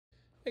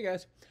Hey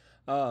guys.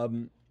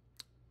 Um,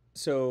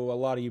 so a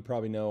lot of you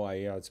probably know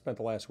I spent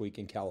the last week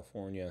in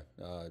California,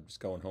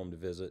 just going home to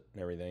visit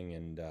and everything,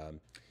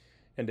 and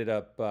ended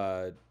up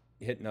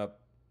hitting up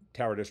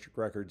Tower District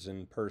Records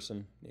in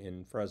person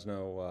in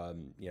Fresno.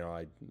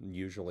 I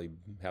usually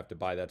have to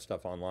buy that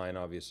stuff online,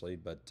 obviously,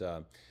 but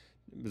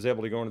was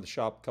able to go into the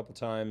shop a couple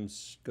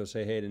times, go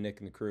say hey to Nick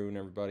and the crew and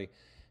everybody,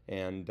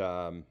 and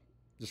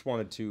just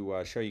wanted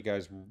to show you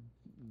guys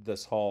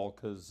this haul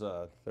because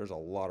there's a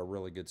lot of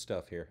really good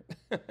stuff here.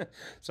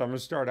 So I'm going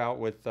to start out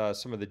with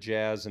some of the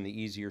jazz and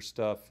the easier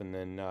stuff, and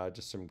then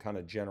just some kind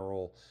of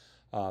general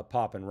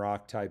pop and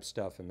rock type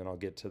stuff, and then I'll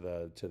get to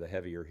the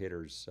heavier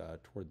hitters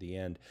toward the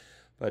end.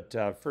 But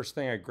first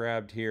thing I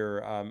grabbed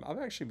here, I've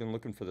actually been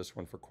looking for this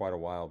one for quite a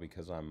while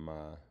because I don't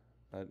know,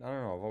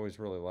 I've always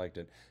really liked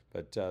it.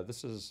 But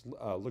this is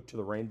Look to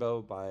the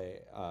Rainbow by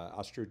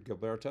Astrid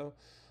Gilberto.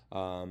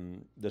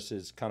 This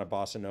is kind of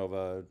bossa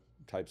nova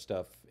type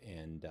stuff,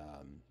 and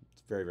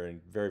it's very, very,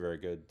 very, very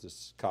good.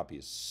 This copy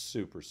is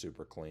super,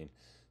 super clean.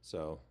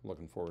 So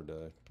looking forward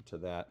to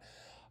that.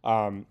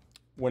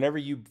 Whenever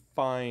you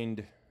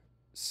find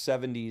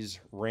 70s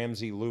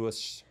Ramsey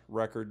Lewis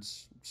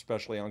records,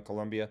 especially on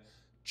Columbia,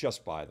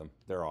 just buy them.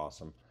 They're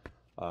awesome.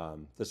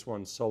 This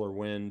one's Solar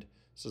Wind.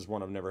 This is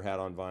one I've never had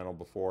on vinyl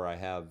before. I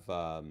have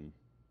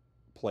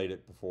played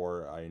it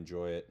before. I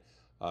enjoy it.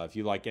 If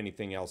you like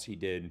anything else he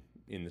did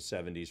in the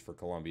 70s for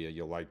Columbia,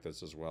 you'll like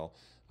this as well.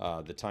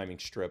 The timing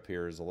strip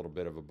here is a little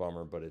bit of a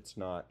bummer, but it's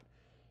not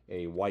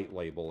a white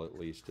label, at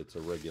least. It's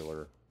a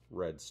regular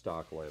red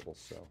stock label,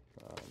 so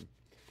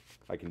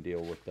I can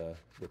deal with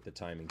the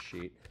timing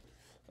sheet.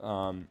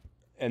 And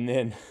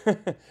then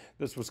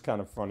this was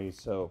kind of funny.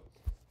 So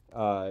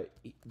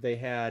they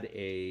had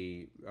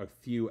a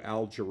few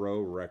Al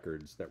Jarreau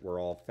records that were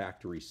all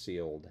factory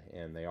sealed,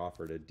 and they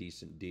offered a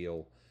decent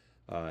deal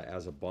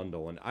as a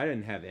bundle. And I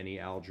didn't have any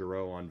Al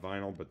Jarreau on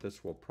vinyl, but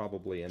this will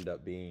probably end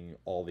up being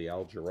all the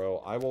Al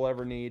Jarreau I will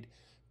ever need.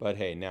 But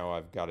hey, now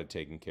I've got it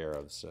taken care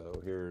of. So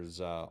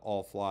here's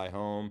All Fly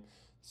Home.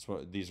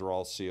 So these are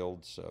all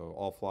sealed, so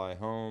All Fly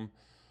Home.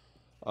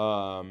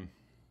 Um,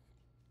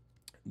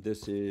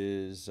 this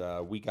is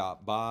We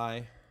Got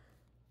By.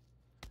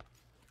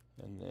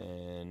 And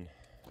then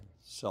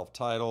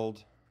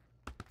self-titled.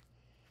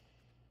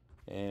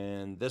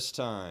 And This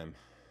Time.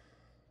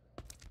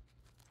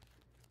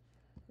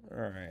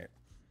 All right.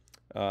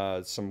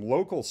 Some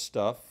local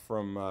stuff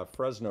from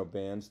Fresno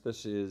bands.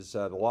 This is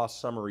the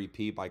Lost Summer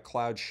EP by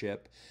Cloud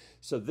Ship.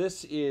 So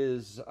this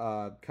is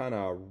kind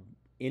of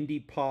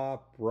indie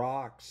pop,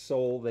 rock,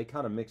 soul. They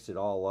kind of mix it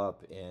all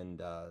up,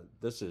 and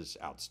this is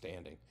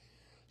outstanding.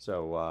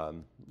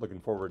 So looking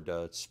forward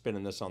to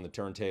spinning this on the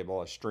turntable.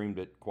 I streamed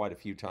it quite a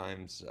few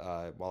times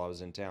while I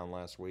was in town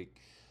last week.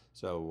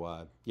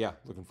 So yeah,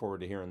 looking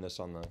forward to hearing this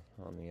on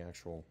the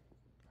actual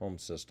home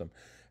system.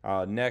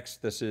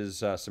 Next, this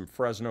is some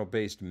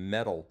Fresno-based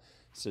metal.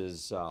 This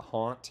is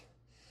Haunt.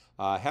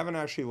 Haven't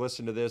actually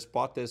listened to this.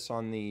 Bought this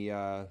on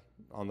the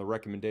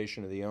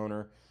recommendation of the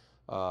owner.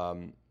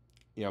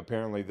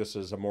 Apparently this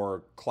is a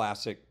more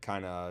classic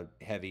kind of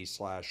heavy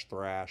slash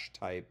thrash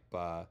type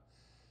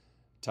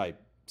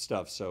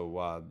stuff.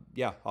 So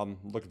yeah, I'm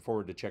looking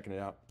forward to checking it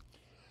out.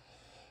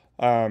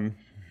 Um,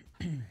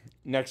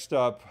 Next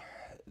up,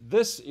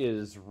 this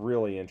is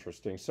really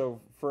interesting.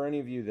 So for any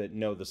of you that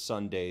know the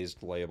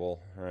Sundazed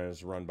label,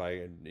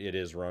 it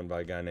is run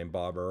by a guy named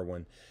Bob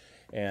Irwin,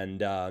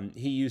 and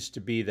he used to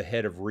be the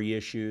head of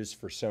reissues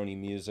for Sony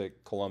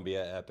Music,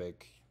 Columbia,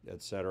 Epic,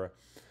 etc.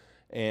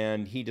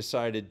 And he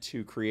decided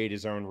to create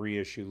his own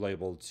reissue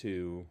label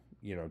to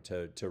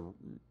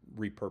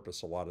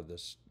repurpose a lot of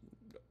this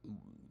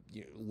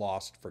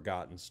lost,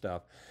 forgotten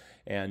stuff.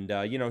 And,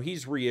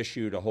 he's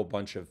reissued a whole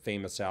bunch of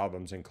famous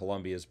albums in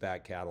Columbia's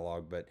back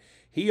catalog, but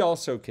he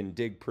also can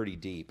dig pretty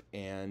deep.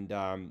 And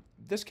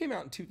this came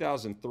out in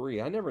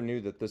 2003. I never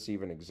knew that this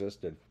even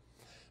existed.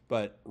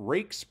 But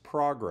Rake's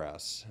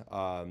Progress,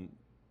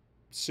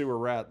 Sewer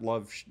Rat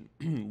Love,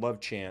 Love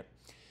Chant,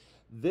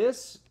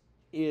 this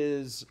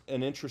is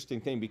an interesting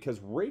thing because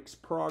Rake's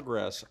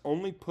Progress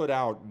only put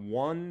out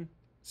one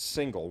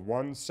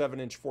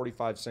 7-inch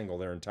 45 single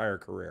their entire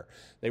career.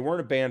 They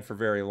weren't a band for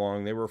very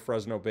long. They were a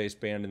Fresno-based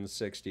band in the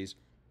 60s.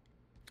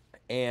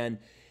 And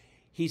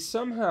he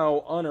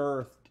somehow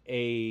unearthed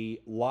a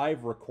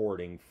live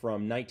recording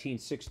from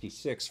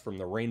 1966 from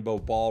the Rainbow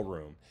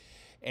Ballroom.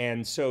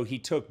 And so he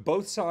took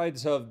both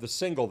sides of the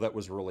single that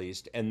was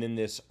released and then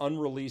this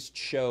unreleased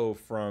show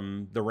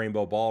from the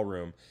Rainbow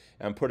Ballroom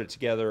and put it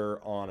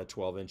together on a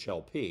 12-inch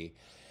LP.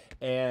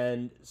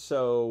 And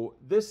so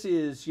this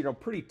is,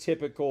 pretty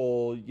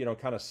typical,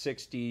 kind of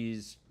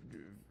 60s,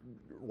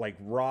 like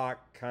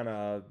rock, kind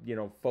of,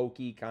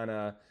 folky, kind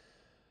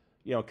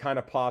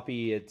of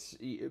poppy. It's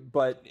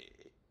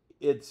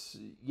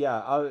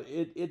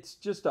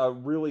just a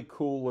really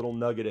cool little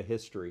nugget of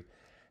history.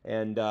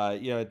 And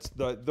it's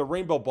the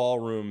Rainbow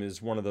Ballroom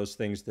is one of those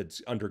things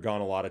that's undergone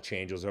a lot of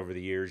changes over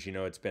the years.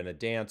 It's been a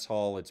dance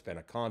hall, it's been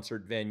a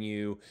concert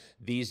venue.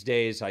 These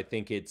days, I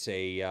think it's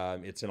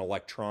an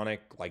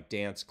electronic like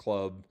dance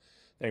club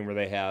thing where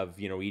they have,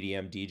 you know,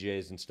 EDM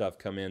DJs and stuff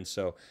come in.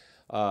 So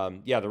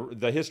yeah,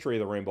 the history of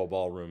the Rainbow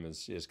Ballroom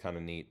is kind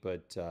of neat.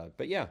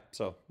 But yeah,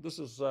 so this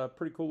is a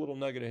pretty cool little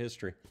nugget of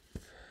history.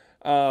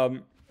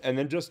 And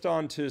then just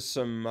on to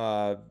some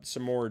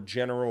more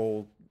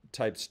general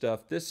type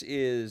stuff. This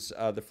is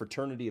the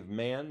Fraternity of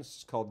Man. This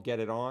is called Get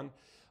It On.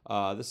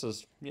 This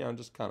is, you know,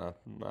 just kind of,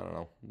 I don't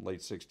know,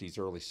 late 60s,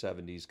 early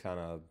 70s kind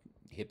of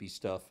hippie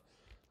stuff.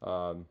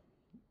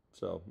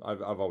 So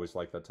I've always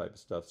liked that type of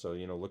stuff. So,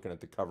 you know, looking at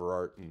the cover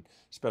art and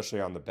especially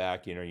on the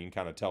back, you know, you can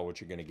kind of tell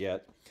what you're going to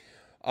get.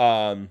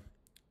 The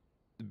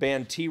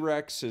band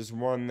T-Rex is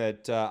one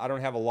that I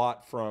don't have a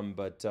lot from,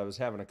 but I was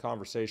having a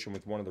conversation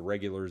with one of the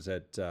regulars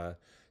at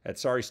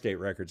Sorry State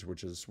Records,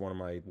 which is one of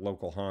my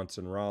local haunts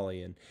in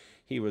Raleigh, and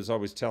he was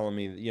always telling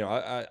me, you know,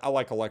 I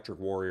like Electric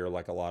Warrior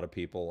like a lot of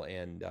people,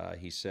 and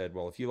he said,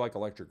 well, if you like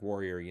Electric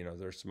Warrior, you know,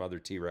 there's some other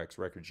T-Rex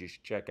records you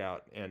should check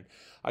out. And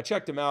I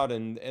checked them out,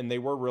 and they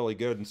were really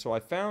good, and so I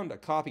found a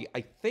copy.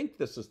 I think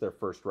this is their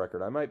first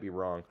record. I might be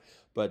wrong,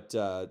 but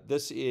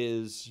this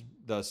is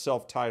the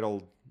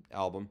self-titled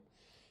album.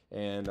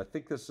 And I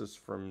think this is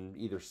from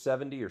either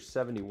 70 or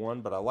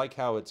 71, but I like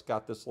how it's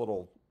got this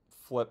little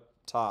flip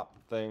top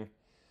thing.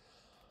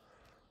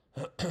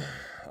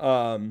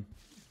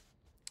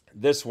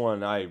 This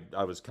one I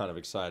was kind of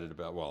excited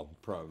about. Well,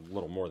 probably a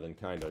little more than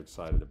kind of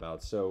excited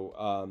about.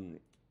 So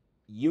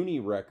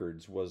Uni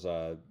Records was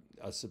a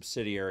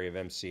subsidiary of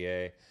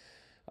MCA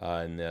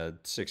in the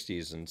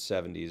 60s and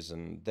 70s,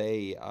 and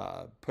they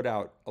put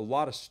out a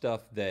lot of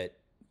stuff that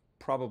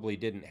probably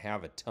didn't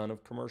have a ton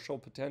of commercial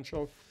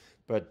potential.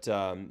 But,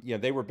 you know,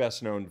 they were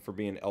best known for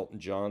being Elton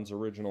John's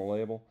original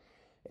label.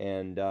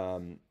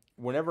 And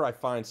whenever I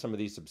find some of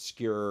these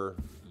obscure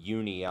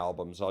Uni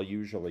albums, I'll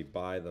usually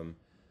buy them.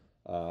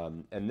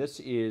 And this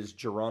is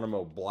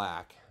Geronimo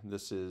Black.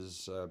 This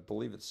is, I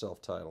believe it's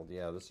self-titled.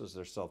 Yeah, this is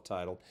their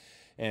self-titled.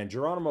 And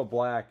Geronimo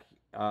Black,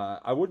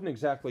 I wouldn't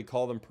exactly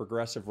call them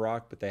progressive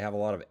rock, but they have a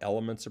lot of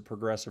elements of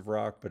progressive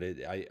rock. But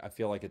I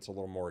feel like it's a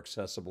little more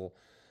accessible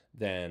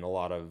than a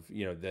lot of,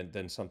 you know,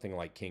 than something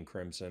like King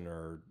Crimson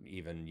or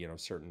even, you know,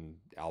 certain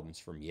albums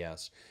from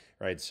Yes,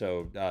 right?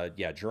 So,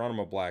 yeah,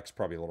 Geronimo Black's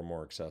probably a little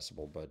more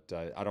accessible,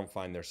 but I don't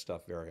find their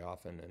stuff very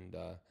often, and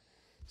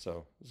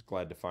so I was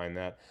glad to find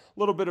that. A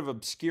little bit of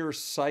obscure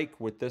psych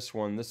with this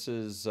one. This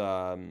is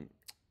the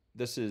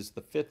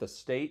Fifth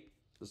Estate.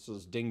 This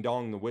is Ding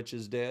Dong, the Witch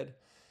is Dead.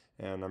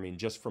 And, I mean,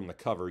 just from the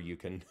cover, you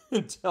can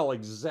tell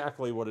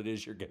exactly what it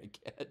is you're going to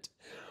get.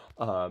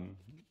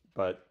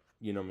 But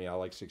you know me, I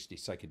like 60s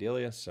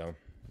psychedelia, so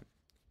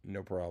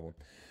no problem.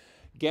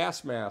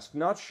 Gas Mask.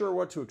 Not sure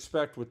what to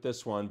expect with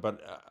this one,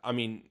 but I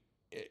mean,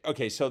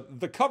 okay, so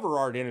the cover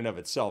art in and of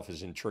itself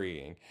is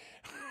intriguing.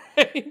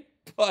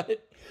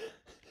 But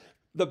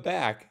the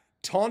back,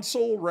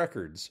 Tonsil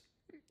Records.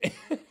 I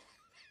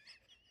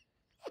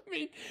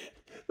mean,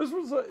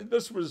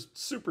 this was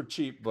super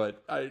cheap,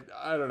 but I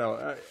don't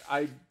know.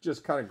 I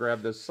just kind of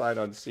grabbed this sight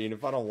unseen.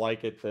 If I don't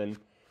like it, then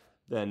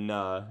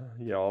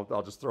you know,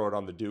 I'll just throw it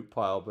on the Duke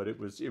pile. But it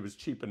was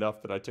cheap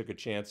enough that I took a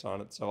chance on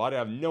it. So I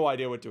have no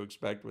idea what to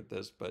expect with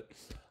this, but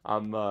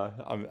I'm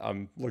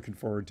looking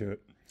forward to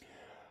it.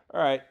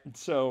 All right,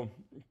 so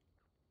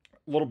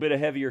a little bit of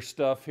heavier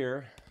stuff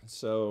here.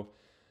 So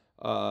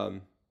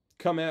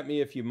come at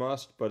me if you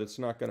must, but it's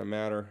not going to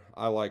matter.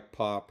 I like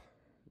pop,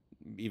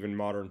 even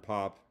modern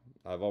pop.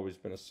 I've always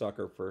been a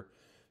sucker for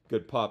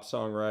good pop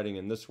songwriting,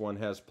 and this one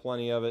has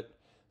plenty of it.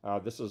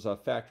 This is a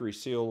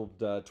factory-sealed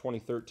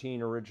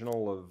 2013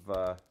 original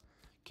of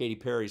Katy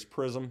Perry's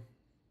Prism.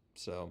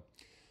 So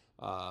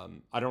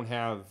I don't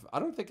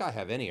think I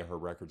have any of her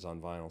records on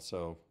vinyl.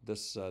 So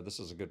this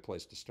is a good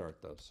place to start,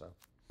 though. So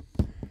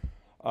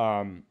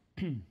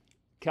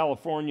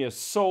California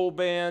soul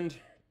band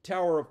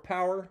Tower of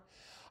Power.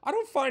 I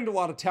don't find a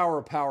lot of Tower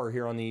of Power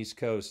here on the East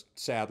Coast,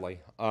 sadly.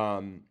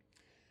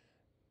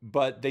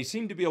 But they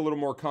seem to be a little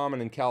more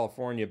common in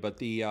California.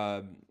 But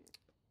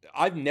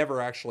I've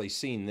never actually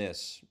seen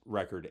this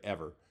record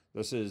ever.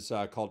 This is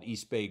called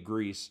East Bay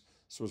Grease.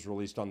 This was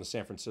released on the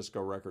San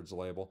Francisco Records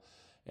label,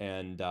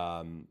 and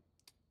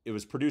it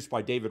was produced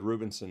by David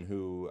Rubinson,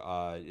 who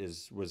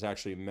was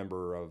actually a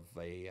member of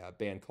a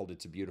band called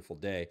It's a Beautiful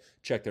Day.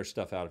 Check their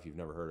stuff out if you've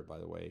never heard it, by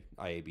the way.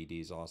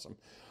 IABD is awesome.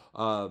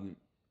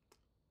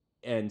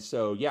 And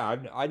so, yeah,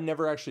 I've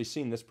never actually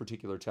seen this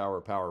particular Tower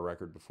of Power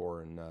record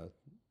before, and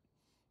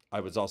I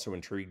was also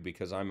intrigued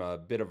because I'm a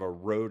bit of a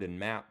road and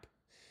map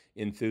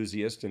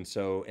enthusiast, and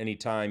so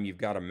anytime you've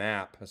got a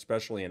map,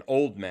 especially an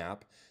old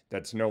map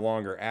that's no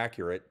longer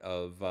accurate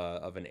of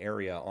an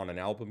area on an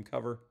album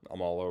cover,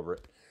 I'm all over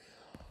it.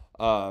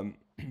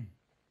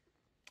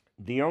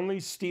 The only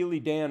Steely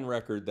Dan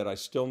record that I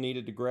still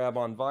needed to grab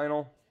on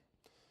vinyl,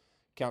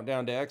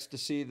 Countdown to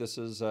Ecstasy. This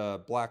is a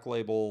Black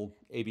Label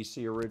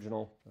ABC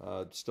original.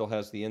 It still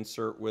has the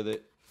insert with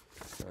it.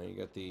 You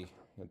got the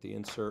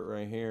insert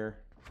right here,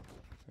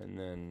 and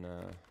then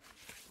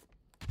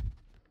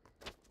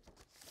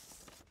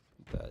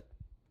that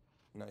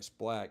nice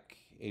black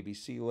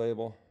ABC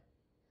label.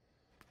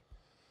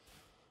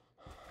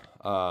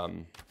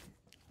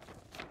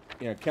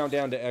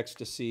 Countdown to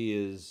Ecstasy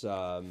is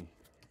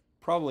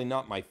probably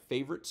not my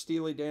favorite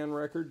Steely Dan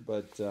record,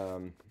 but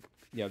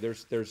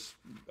there's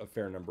a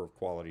fair number of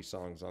quality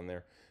songs on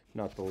there.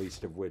 Not the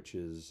least of which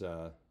is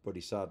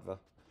Bodhisattva.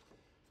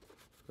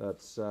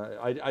 That's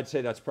I'd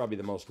say that's probably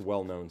the most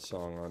well-known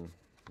song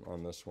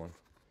on this one.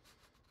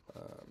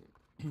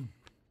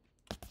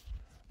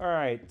 All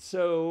right,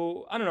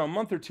 so I don't know, a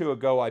month or two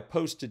ago, I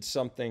posted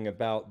something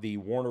about the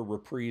Warner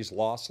Reprise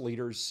Loss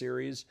Leaders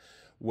series,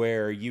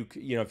 where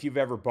if you've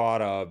ever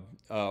bought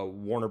a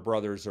Warner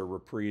Brothers or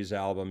Reprise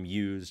album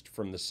used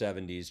from the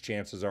 70s,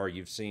 chances are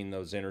you've seen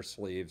those inner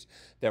sleeves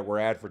that were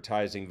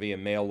advertising via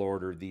mail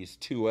order these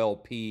 2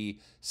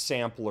 LP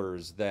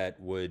samplers that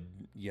would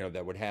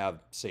have,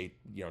 say,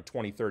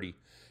 20, 30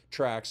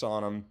 tracks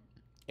on them.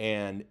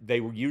 And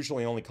they were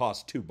usually only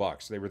cost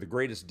 $2. They were the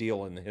greatest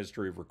deal in the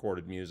history of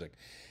recorded music.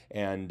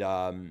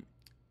 And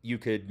you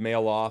could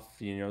mail off,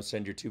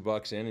 send your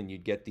 $2 in, and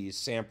you'd get these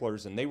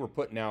samplers. And they were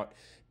putting out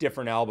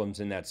different albums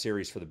in that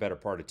series for the better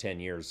part of 10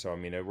 years. So, I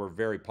mean, they were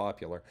very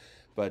popular.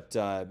 But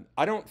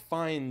I don't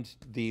find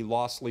the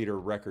Loss Leader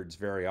records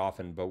very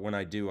often, but when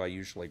I do, I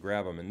usually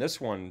grab them. And this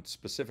one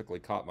specifically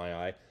caught my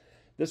eye.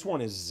 This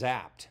one is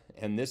Zapped,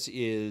 and this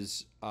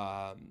is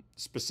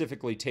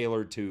specifically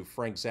tailored to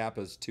Frank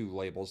Zappa's 2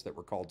 labels that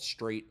were called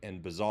Straight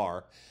and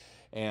Bizarre.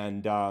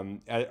 And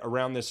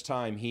around this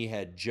time, he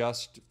had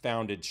just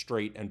founded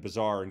Straight and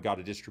Bizarre and got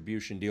a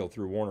distribution deal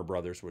through Warner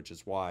Brothers, which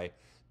is why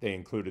they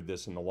included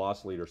this in the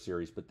Lost Leader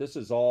series. But this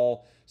is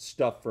all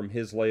stuff from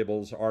his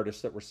labels,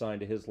 artists that were signed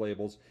to his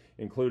labels,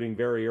 including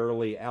very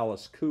early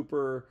Alice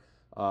Cooper,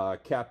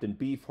 Captain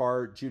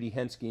Beefheart, Judy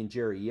Henske and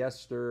Jerry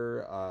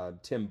Yester,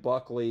 Tim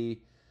Buckley,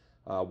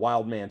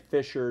 Wildman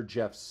Fisher,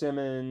 Jeff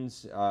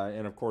Simmons,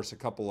 and of course a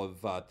couple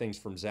of things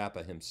from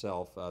Zappa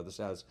himself. This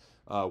has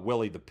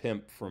Willie the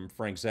Pimp from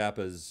Frank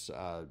Zappa's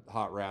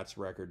Hot Rats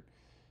record,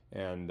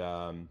 and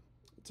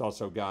it's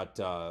also got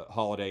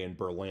Holiday in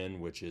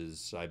Berlin, which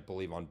is, I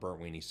believe, on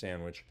Burnt Weenie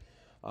Sandwich.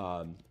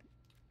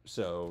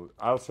 So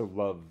I also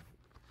love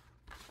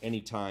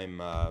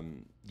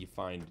anytime you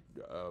find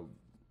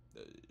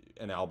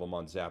an album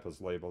on Zappa's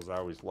labels. I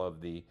always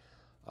love the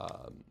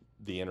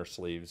inner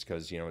sleeves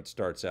because, it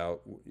starts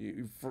out...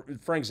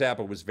 Frank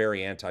Zappa was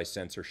very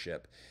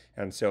anti-censorship.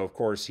 And so, of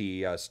course,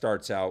 he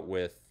starts out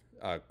with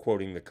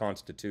quoting the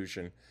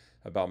Constitution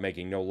about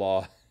making no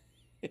law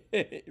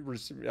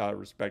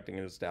respecting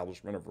an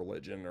establishment of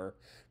religion or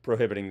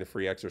prohibiting the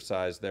free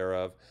exercise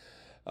thereof,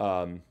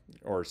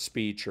 or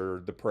speech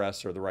or the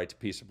press or the right to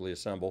peaceably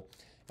assemble.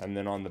 And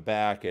then on the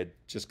back, it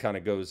just kind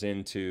of goes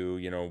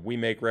into, we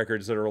make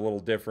records that are a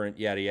little different,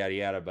 yada, yada,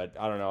 yada. But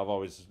I don't know,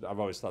 I've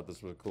always thought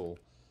this was a cool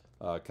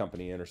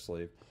company inner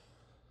sleeve.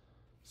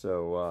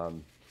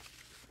 So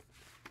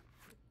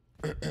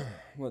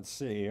let's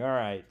see. All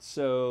right,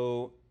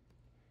 so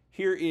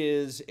here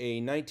is a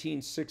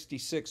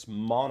 1966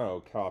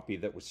 mono copy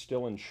that was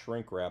still in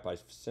shrink wrap.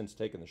 I've since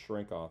taken the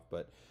shrink off,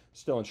 but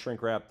still in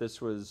shrink wrap.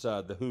 This was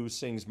The Who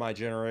Sings My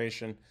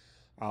Generation.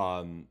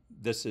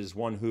 This is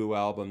one Who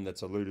album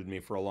that's eluded me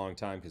for a long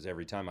time because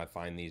every time I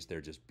find these,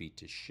 they're just beat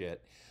to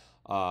shit.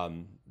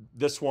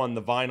 This one,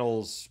 the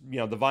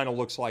vinyl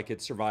looks like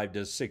it survived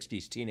a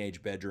 60s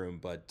teenage bedroom,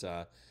 but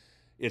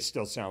it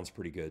still sounds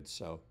pretty good.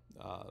 So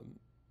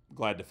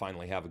glad to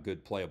finally have a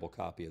good playable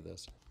copy of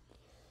this.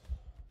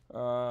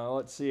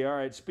 Let's see. All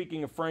right.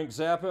 Speaking of Frank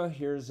Zappa,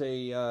 here's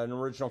an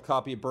original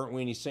copy of Burnt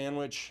Weenie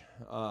Sandwich.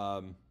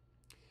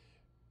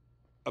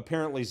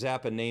 Apparently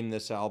Zappa named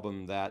this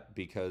album that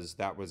because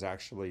that was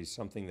actually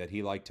something that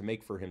he liked to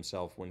make for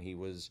himself when he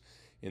was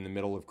in the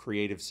middle of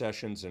creative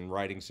sessions and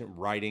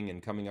writing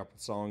and coming up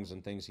with songs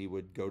and things. He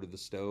would go to the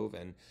stove,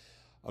 and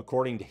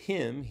according to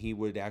him, he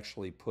would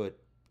actually put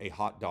a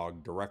hot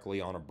dog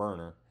directly on a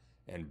burner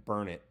and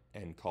burn it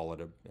and call it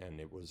and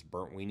it was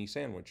Burnt Weenie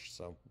Sandwich.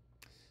 So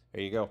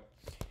there you go.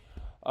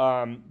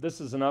 This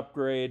is an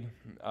upgrade.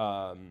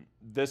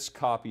 This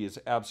copy is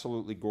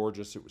absolutely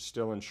gorgeous. It was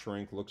still in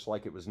shrink. Looks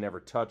like it was never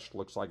touched.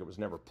 Looks like it was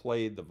never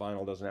played. The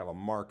vinyl doesn't have a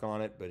mark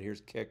on it, but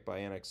here's Kick by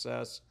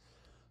NXS.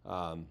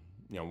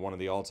 One of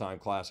the all-time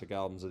classic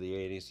albums of the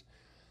 80s.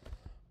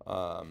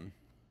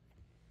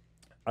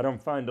 I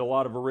don't find a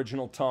lot of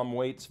original Tom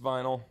Waits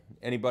vinyl.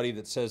 Anybody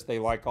that says they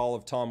like all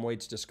of Tom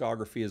Waits'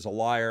 discography is a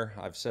liar.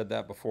 I've said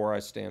that before. I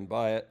stand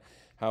by it.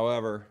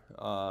 However,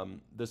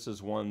 this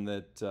is one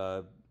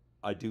that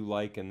I do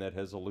like and that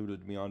has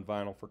eluded me on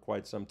vinyl for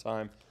quite some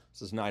time.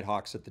 This is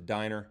Nighthawks at the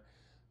Diner.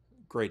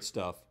 Great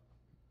stuff.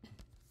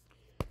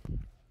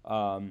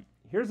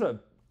 Here's a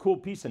cool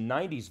piece of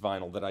 90s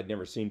vinyl that I'd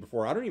never seen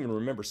before. I don't even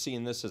remember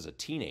seeing this as a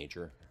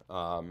teenager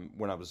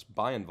when I was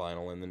buying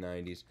vinyl in the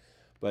 90s.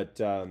 But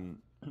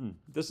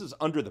this is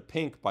Under the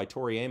Pink by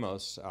Tori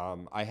Amos.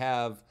 I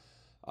have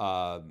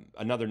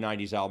another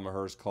 90s album of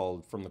hers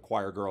called From the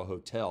Choir Girl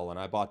Hotel, and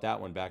I bought that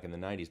one back in the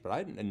 90s, but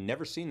I'd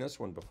never seen this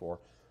one before.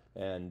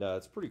 And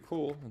it's pretty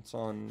cool. It's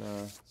on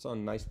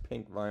nice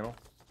pink vinyl.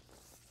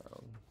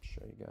 I'll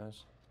show you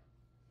guys.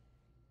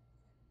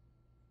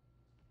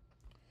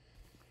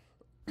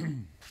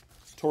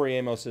 Tori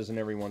Amos isn't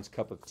everyone's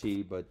cup of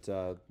tea, but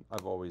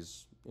I've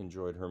always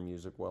enjoyed her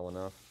music well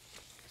enough.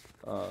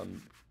 All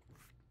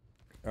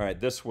right,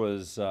 this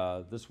was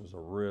a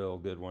real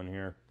good one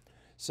here.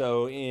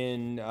 So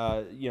in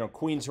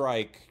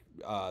Queensryche,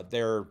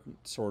 they're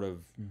sort of,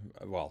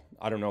 well,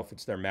 I don't know if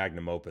it's their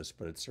magnum opus,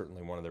 but it's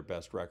certainly one of their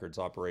best records,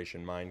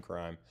 Operation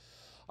Mindcrime.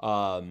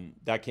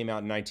 That came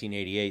out in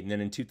 1988, and then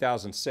in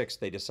 2006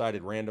 they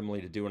decided randomly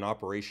to do an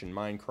Operation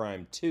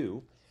Mindcrime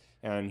 2,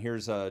 and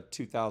here's a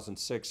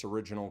 2006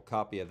 original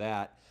copy of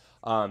that.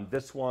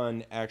 This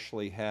one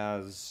actually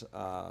has,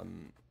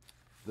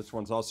 this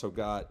one's also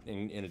got,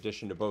 in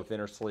addition to both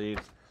inner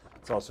sleeves,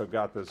 it's also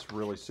got this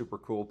really super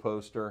cool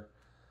poster.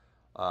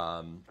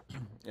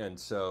 And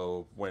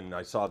so when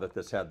I saw that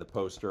this had the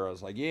poster, I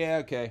was like, yeah,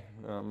 okay,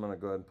 I'm going to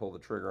go ahead and pull the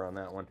trigger on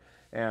that one.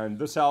 And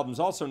this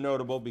album's also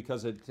notable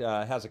because it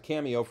has a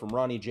cameo from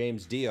Ronnie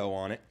James Dio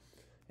on it.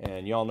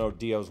 And y'all know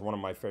Dio's one of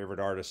my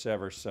favorite artists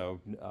ever. So,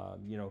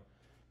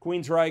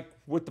 Queensryche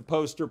with the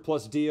poster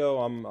plus Dio,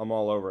 I'm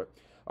all over it.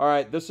 All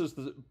right, this is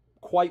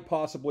quite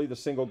possibly the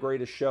single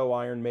greatest show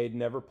Iron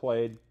Maiden ever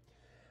played.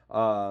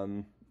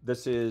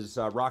 This is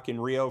Rock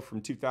in Rio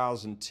from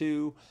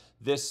 2002.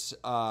 This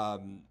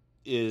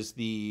is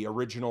the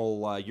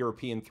original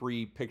European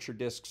 3 picture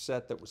disc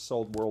set that was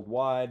sold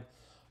worldwide.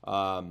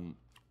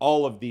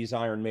 All of these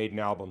Iron Maiden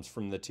albums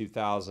from the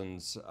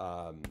 2000s,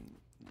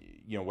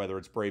 whether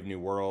it's Brave New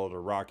World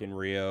or Rock in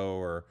Rio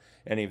or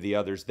any of the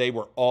others, they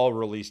were all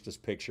released as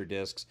picture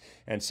discs.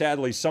 And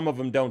sadly, some of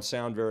them don't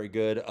sound very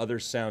good.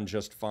 Others sound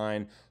just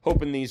fine.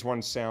 Hoping these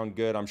ones sound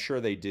good. I'm sure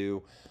they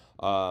do,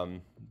 but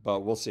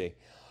we'll see.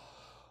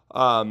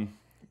 Iron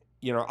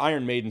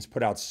Maiden's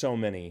put out so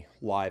many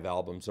live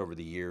albums over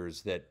the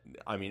years that,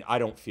 I mean, I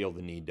don't feel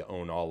the need to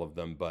own all of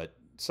them, but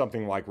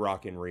something like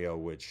Rock in Rio,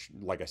 which,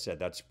 like I said,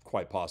 that's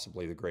quite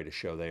possibly the greatest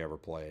show they ever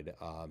played.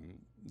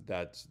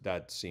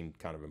 That seemed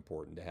kind of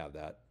important to have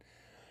that.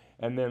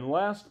 And then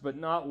last but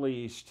not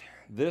least,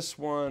 this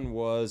one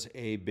was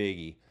a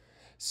biggie.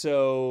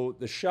 So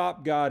the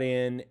shop got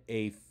in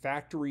a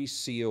factory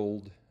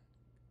sealed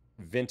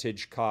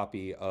vintage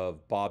copy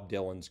of Bob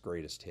Dylan's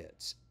greatest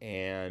hits.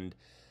 And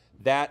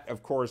that,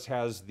 of course,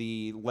 has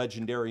the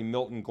legendary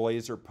Milton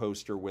Glaser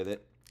poster with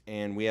it.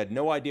 And we had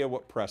no idea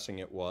what pressing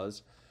it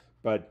was,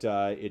 but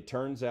it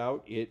turns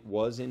out it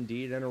was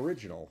indeed an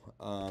original.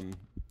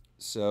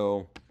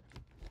 So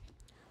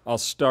I'll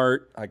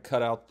start. I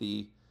cut out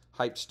the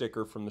hype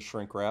sticker from the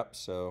shrink wrap.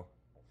 So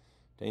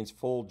Dane's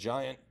full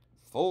giant,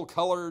 full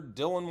color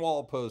Dylan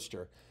wall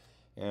poster.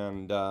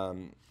 And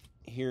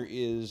here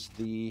is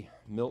the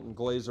Milton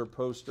Glaser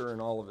poster in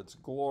all of its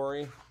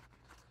glory.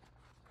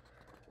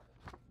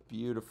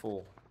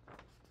 Beautiful,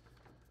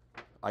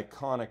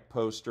 iconic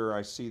poster.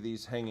 I see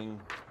these hanging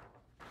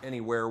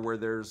anywhere where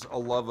there's a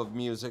love of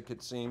music,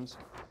 it seems.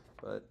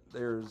 But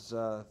there's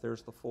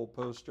the full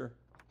poster.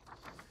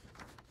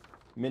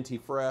 Minty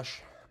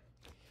fresh.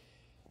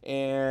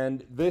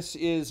 And this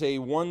is a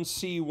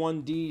 1C,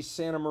 1D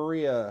Santa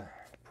Maria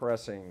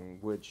pressing,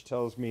 which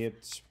tells me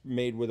it's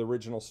made with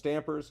original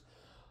stampers.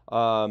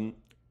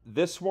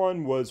 This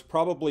one was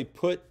probably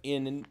put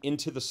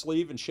into the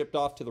sleeve and shipped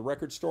off to the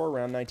record store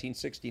around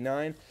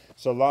 1969.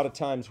 So a lot of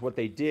times what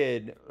they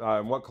did,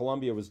 what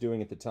Columbia was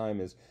doing at the time,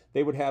 is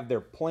they would have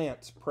their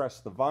plants press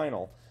the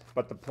vinyl,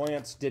 but the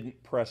plants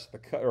didn't press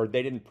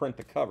they didn't print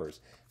the covers.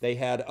 They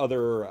had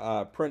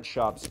other print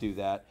shops do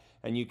that,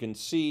 and you can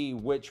see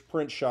which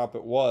print shop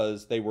it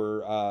was. They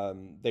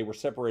were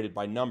separated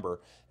by number,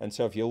 and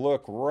so if you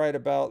look right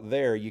about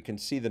there, you can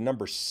see the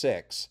number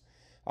 6.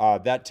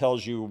 That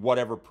tells you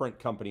whatever print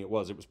company it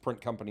was. It was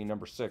print company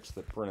number 6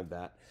 that printed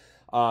that.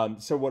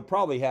 So what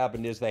probably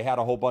happened is they had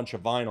a whole bunch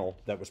of vinyl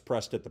that was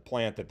pressed at the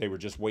plant that they were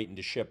just waiting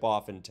to ship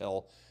off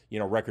until,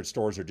 record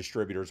stores or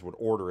distributors would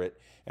order it.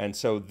 And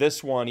so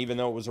this one, even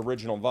though it was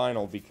original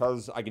vinyl,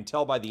 because I can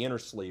tell by the inner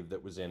sleeve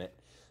that was in it,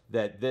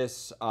 that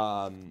this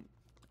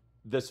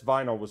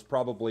vinyl was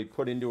probably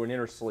put into an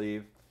inner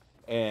sleeve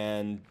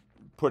and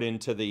put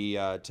into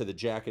the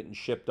jacket and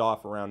shipped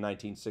off around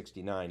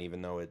 1969,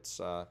 even though it's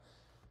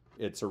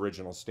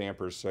original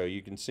stampers. So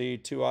you can see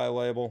 2i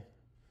label,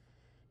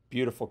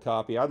 beautiful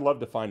copy. I'd love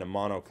to find a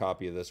mono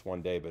copy of this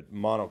one day, but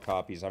mono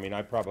copies, I mean,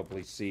 I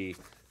probably see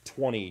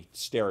 20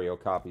 stereo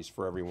copies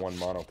for every one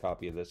mono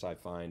copy of this I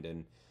find.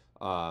 And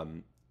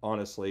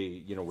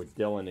honestly, with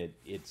Dylan,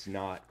 it's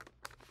not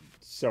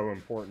so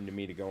important to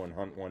me to go and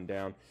hunt one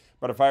down.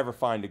 But if I ever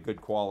find a good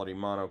quality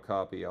mono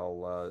copy,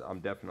 I'm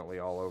definitely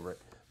all over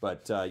it.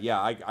 But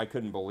yeah, I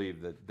couldn't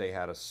believe that they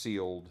had a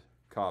sealed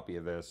copy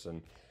of this.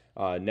 And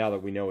now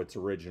that we know it's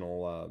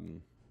original,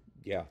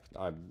 yeah,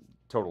 I'm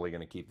totally going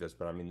to keep this.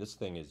 But I mean, this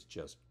thing is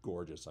just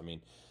gorgeous. I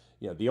mean,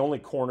 the only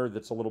corner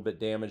that's a little bit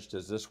damaged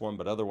is this one,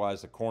 but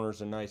otherwise the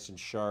corners are nice and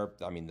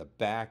sharp. I mean, the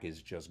back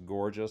is just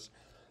gorgeous.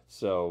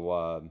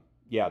 So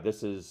yeah,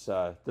 this is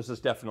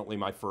definitely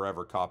my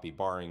forever copy,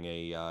 barring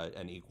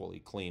an equally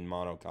clean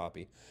mono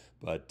copy.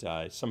 But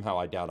somehow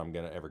I doubt I'm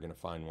ever gonna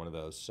find one of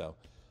those. So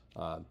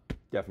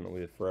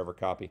definitely a forever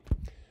copy.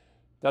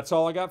 That's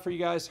all I got for you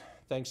guys.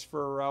 thanks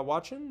for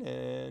watching,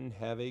 and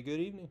have a good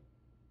evening.